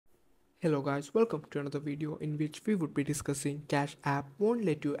Hello guys, welcome to another video in which we would be discussing Cash App won't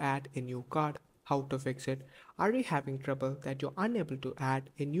let you add a new card. How to fix it? Are you having trouble that you're unable to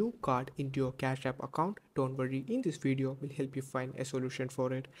add a new card into your Cash App account? Don't worry, in this video we'll help you find a solution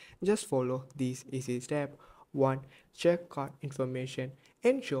for it. Just follow these easy steps. 1. Check card information.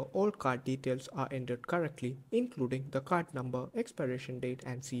 Ensure all card details are entered correctly, including the card number, expiration date,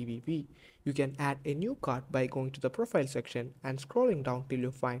 and CVV. You can add a new card by going to the profile section and scrolling down till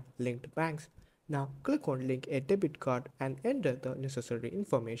you find linked banks. Now click on link a debit card and enter the necessary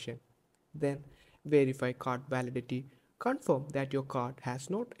information. Then verify card validity. Confirm that your card has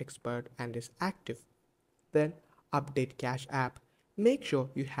not expired and is active. Then update Cash App. Make sure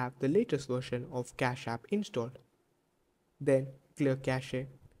you have the latest version of Cash App installed. Then clear cache.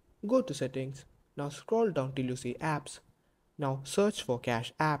 Go to settings. Now scroll down till you see apps. Now search for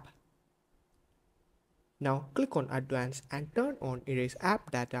Cash App. Now click on Advanced and turn on Erase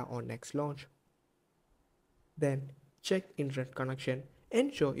App Data on next launch. Then check internet connection.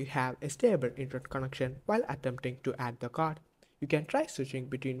 Ensure you have a stable internet connection while attempting to add the card. You can try switching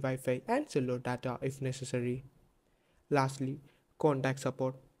between Wi-Fi and cellular data if necessary. Lastly, contact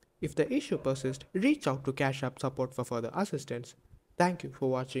support. If the issue persists, reach out to Cash App support for further assistance. Thank you for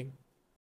watching.